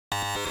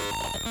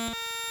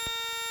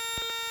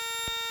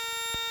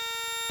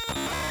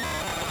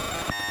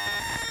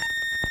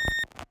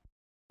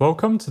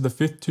Welcome to the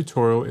 5th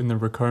tutorial in the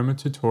ReaCoMa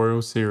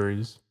tutorial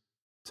series.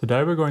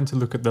 Today we're going to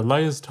look at the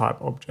layers type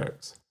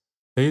objects.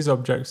 These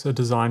objects are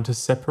designed to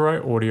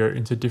separate audio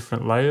into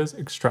different layers,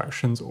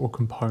 extractions, or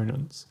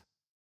components.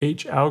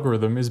 Each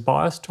algorithm is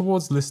biased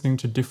towards listening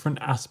to different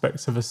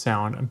aspects of a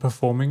sound and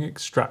performing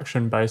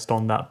extraction based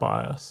on that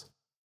bias.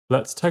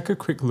 Let's take a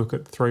quick look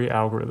at 3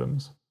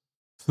 algorithms.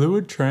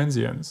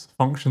 Fluid-transients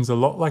functions a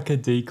lot like a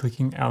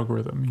declicking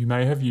algorithm you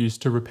may have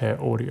used to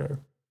repair audio.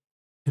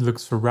 It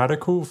looks for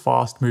radical,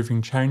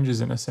 fast-moving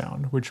changes in a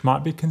sound, which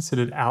might be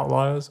considered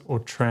outliers or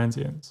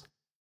transients.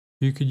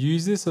 You could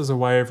use this as a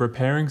way of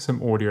repairing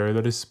some audio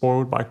that is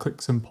spoiled by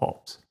clicks and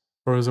pops,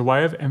 or as a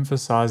way of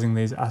emphasizing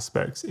these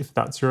aspects if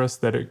that's your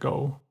aesthetic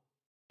goal.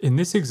 In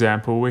this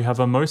example, we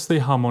have a mostly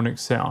harmonic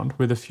sound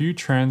with a few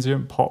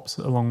transient pops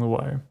along the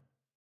way.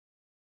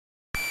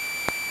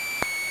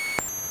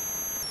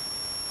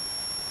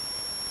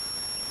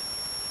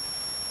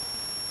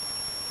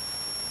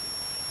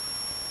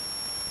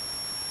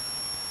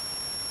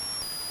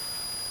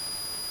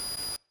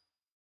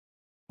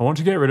 I want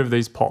to get rid of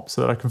these pops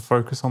so that I can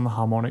focus on the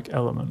harmonic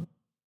element.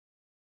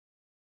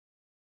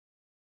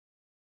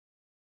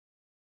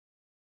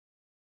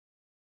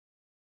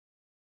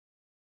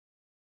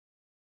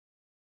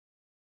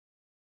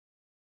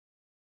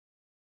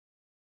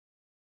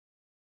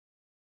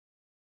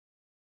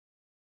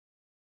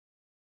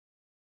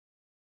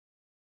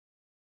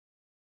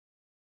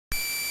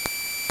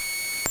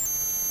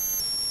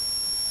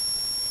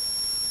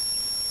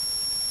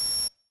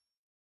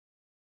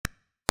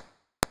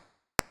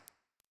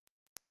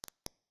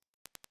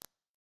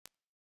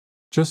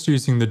 Just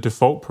using the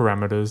default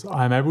parameters,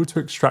 I am able to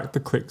extract the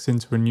clicks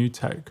into a new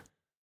take,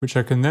 which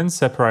I can then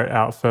separate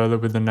out further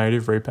with the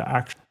native Reaper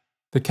action.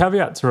 The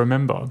caveat to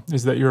remember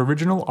is that your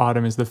original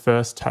item is the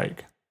first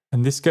take,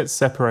 and this gets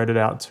separated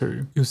out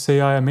too. You'll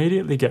see I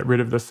immediately get rid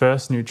of the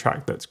first new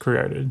track that's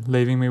created,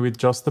 leaving me with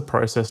just the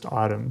processed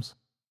items.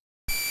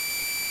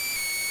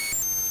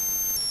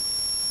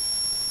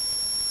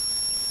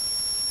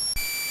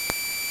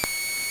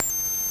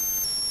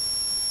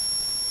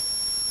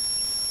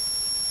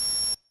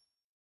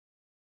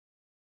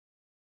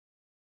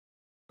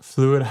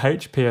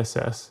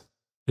 Fluid.hpss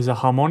is a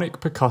harmonic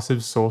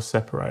percussive source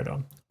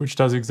separator, which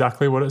does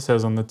exactly what it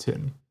says on the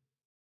tin.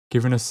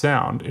 Given a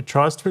sound, it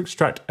tries to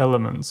extract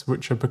elements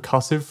which are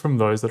percussive from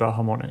those that are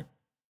harmonic.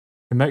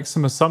 It makes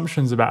some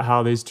assumptions about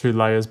how these two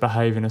layers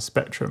behave in a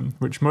spectrum,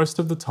 which most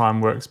of the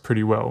time works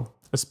pretty well,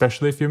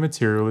 especially if your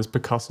material is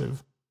percussive.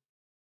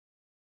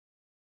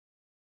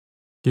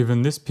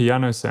 Given this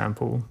piano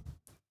sample,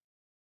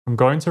 I'm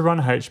going to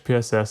run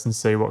HPSS and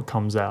see what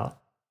comes out.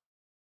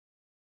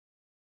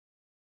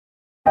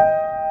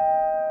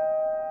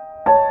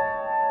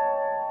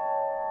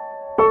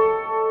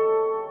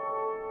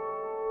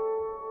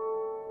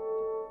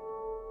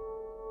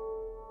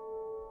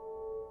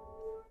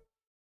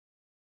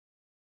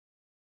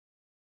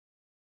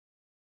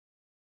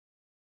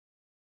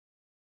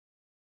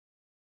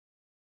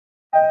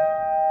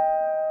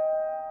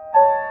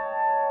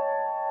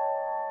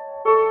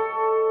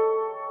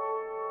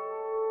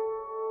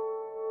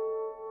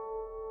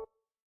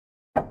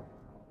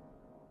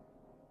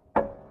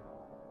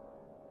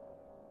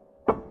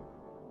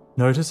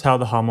 Notice how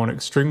the harmonic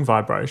string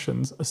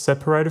vibrations are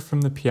separated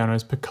from the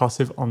piano's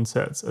percussive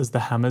onsets as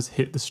the hammers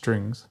hit the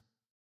strings.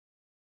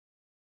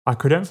 I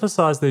could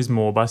emphasize these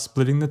more by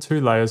splitting the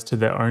two layers to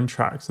their own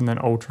tracks and then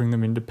altering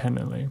them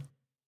independently.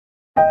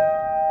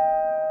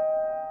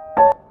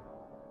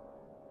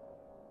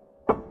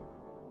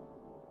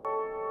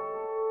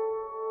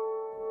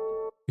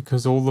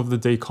 Because all of the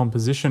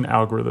decomposition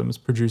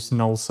algorithms produce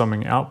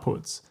null-summing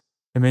outputs,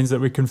 it means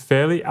that we can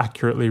fairly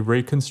accurately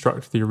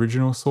reconstruct the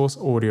original source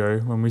audio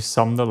when we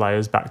sum the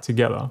layers back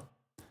together.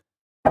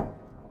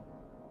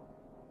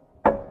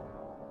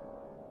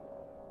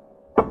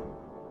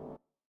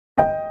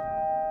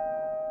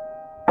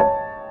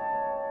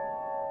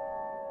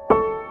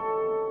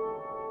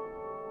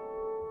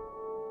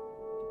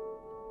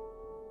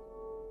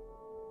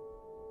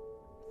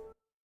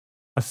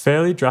 I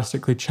fairly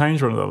drastically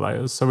changed one of the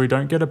layers so we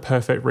don't get a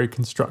perfect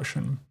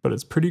reconstruction, but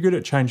it's pretty good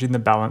at changing the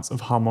balance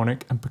of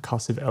harmonic and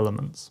percussive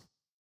elements.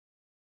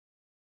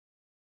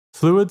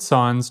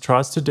 Fluid.sines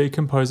tries to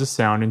decompose a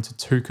sound into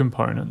 2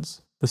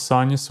 components, the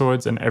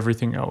sinusoids and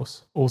everything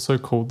else, also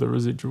called the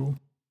residual.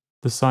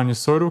 The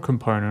sinusoidal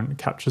component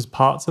captures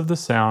parts of the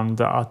sound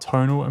that are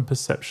tonal and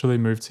perceptually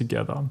moved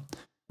together,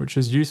 which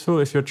is useful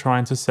if you're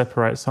trying to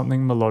separate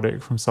something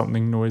melodic from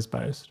something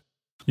noise-based.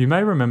 You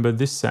may remember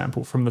this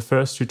sample from the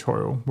first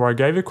tutorial where I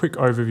gave a quick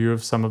overview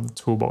of some of the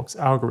toolbox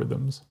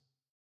algorithms.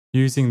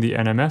 Using the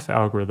NMF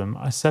algorithm,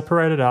 I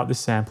separated out this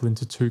sample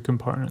into 2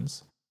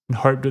 components and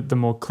hoped that the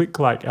more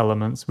click-like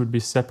elements would be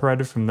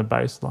separated from the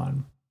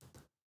baseline.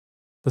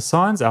 The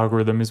sines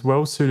algorithm is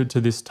well suited to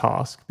this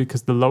task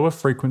because the lower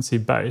frequency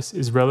bass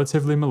is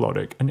relatively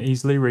melodic and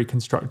easily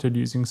reconstructed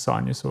using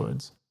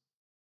sinusoids.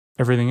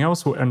 Everything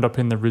else will end up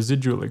in the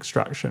residual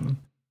extraction,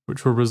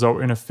 which will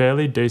result in a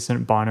fairly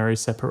decent binary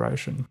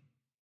separation.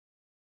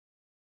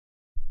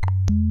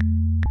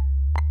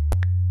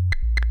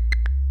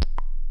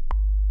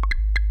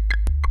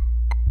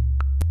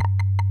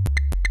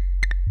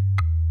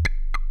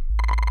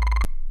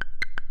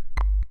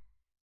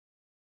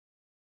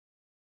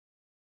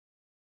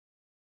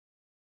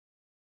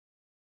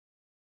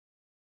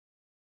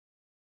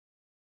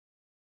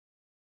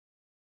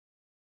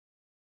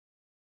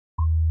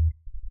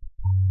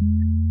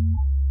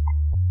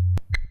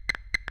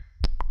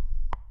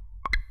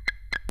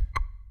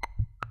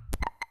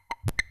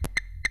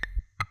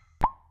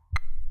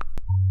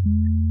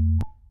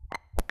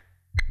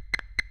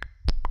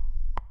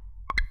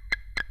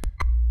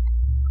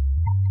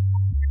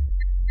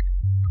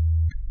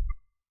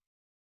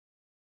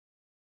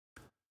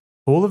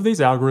 All of these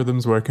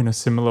algorithms work in a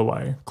similar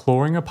way,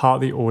 clawing apart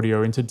the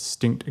audio into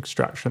distinct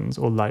extractions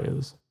or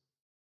layers.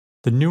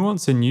 The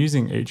nuance in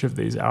using each of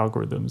these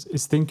algorithms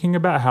is thinking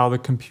about how the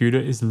computer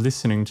is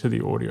listening to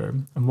the audio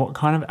and what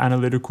kind of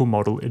analytical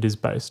model it is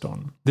based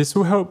on. This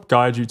will help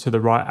guide you to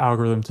the right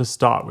algorithm to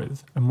start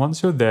with, and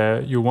once you're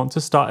there, you'll want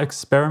to start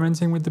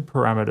experimenting with the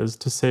parameters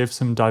to see if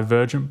some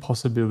divergent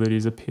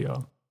possibilities appear.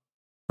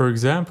 For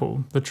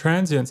example, the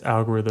transients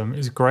algorithm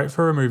is great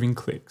for removing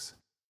clicks,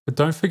 but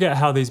don't forget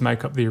how these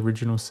make up the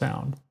original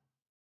sound.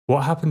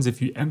 What happens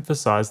if you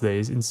emphasize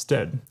these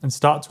instead and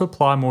start to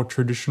apply more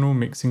traditional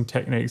mixing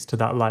techniques to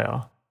that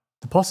layer?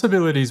 The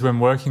possibilities when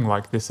working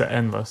like this are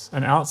endless,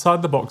 and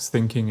outside the box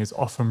thinking is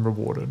often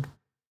rewarded.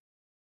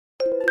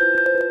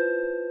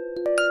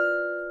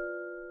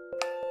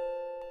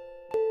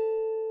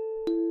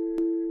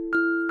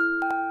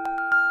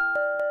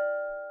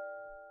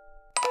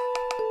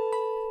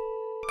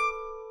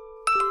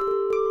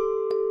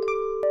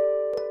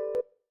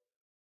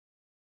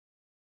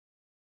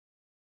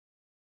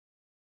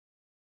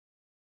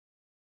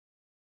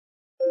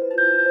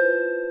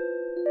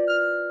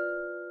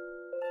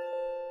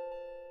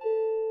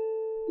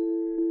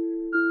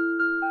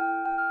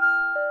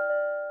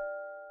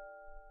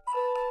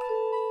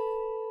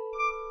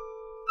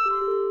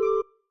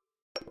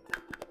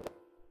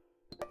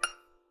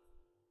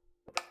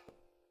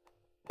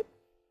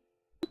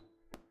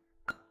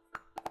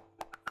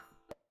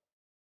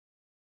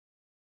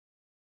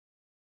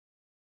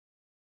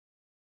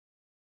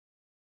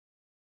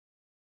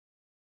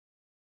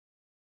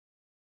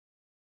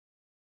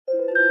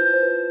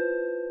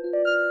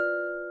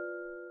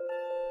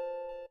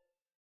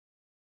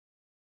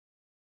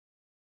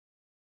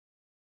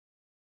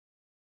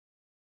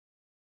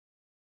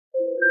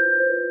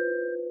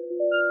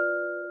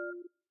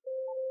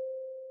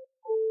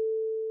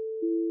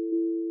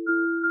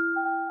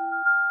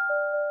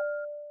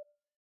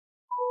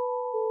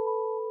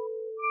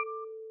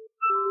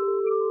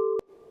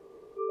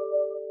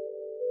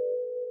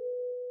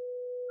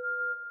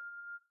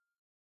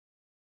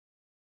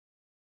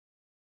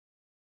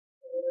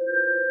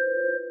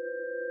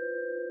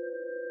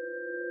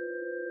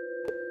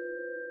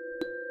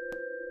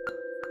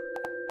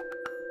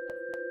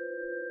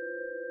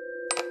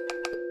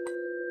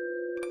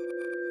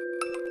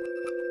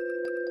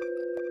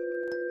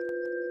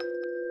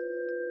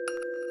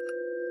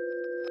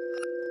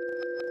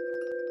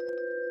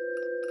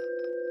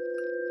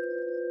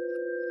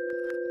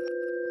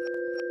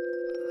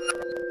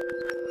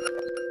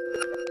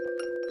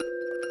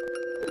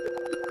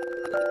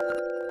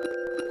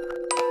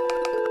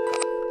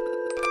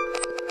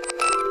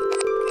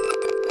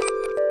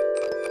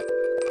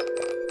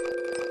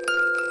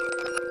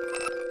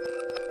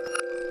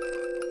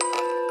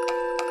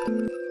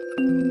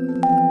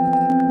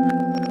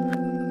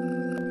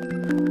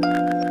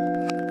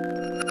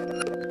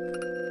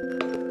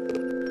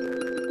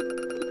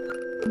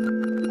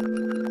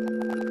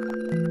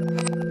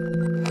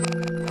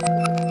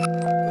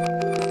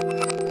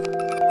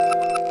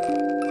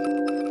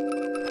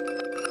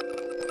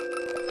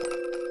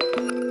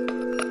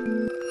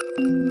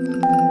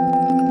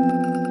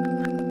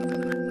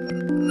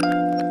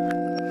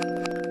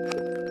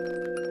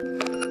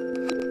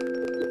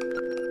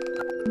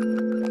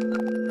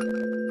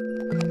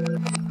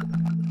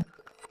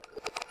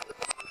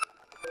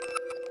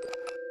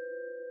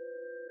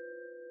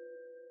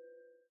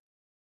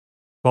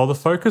 While the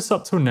focus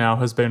up till now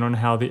has been on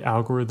how the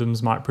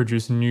algorithms might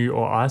produce new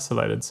or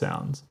isolated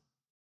sounds,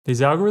 these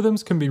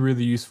algorithms can be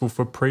really useful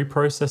for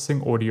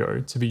pre-processing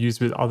audio to be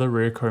used with other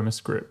ReaCoMa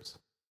scripts.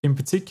 In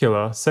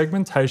particular,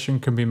 segmentation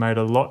can be made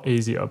a lot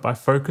easier by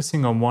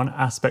focusing on one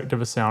aspect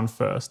of a sound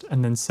first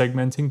and then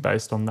segmenting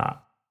based on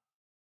that.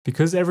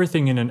 Because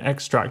everything in an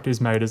extract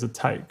is made as a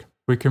take,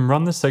 we can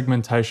run the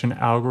segmentation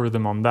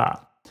algorithm on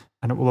that,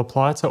 and it will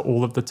apply to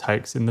all of the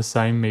takes in the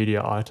same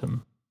media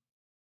item.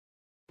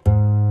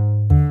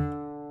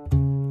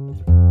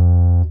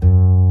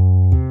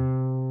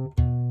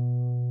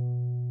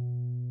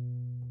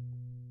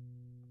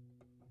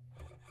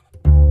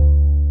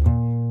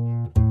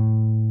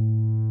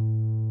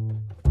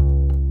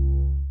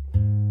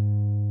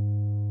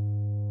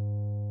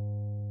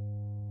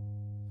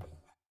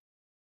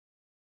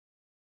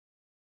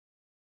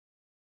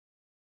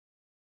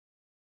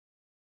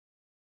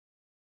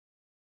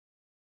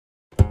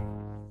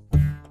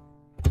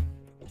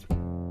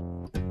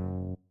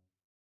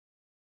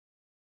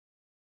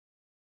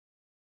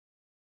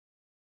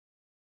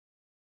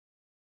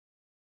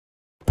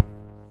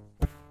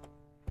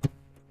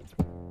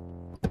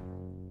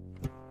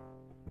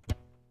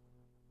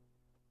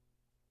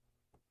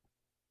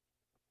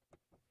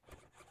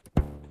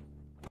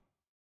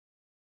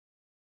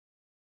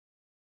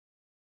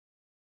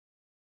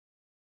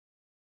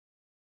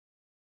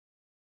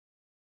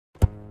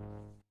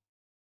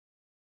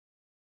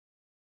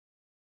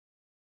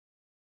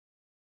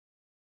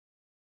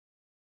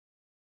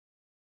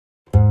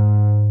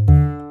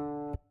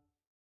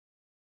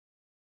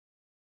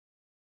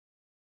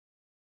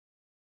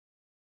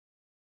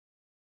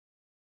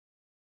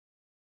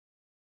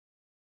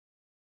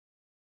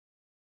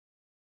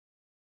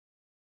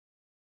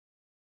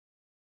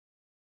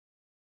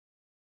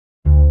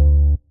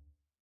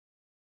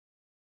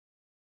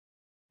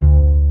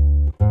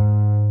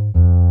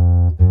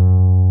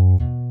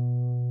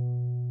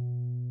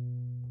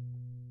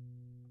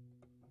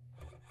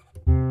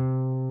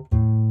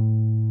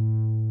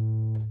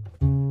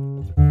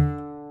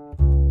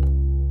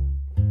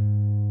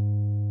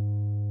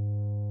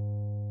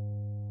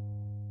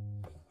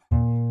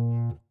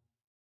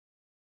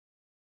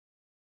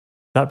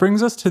 That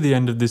brings us to the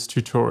end of this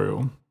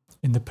tutorial.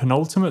 In the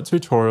penultimate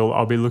tutorial,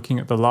 I'll be looking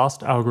at the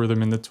last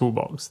algorithm in the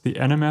toolbox, the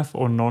NMF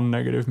or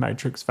non-negative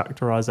matrix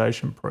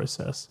factorization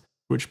process,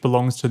 which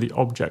belongs to the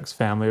objects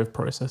family of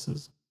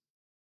processes.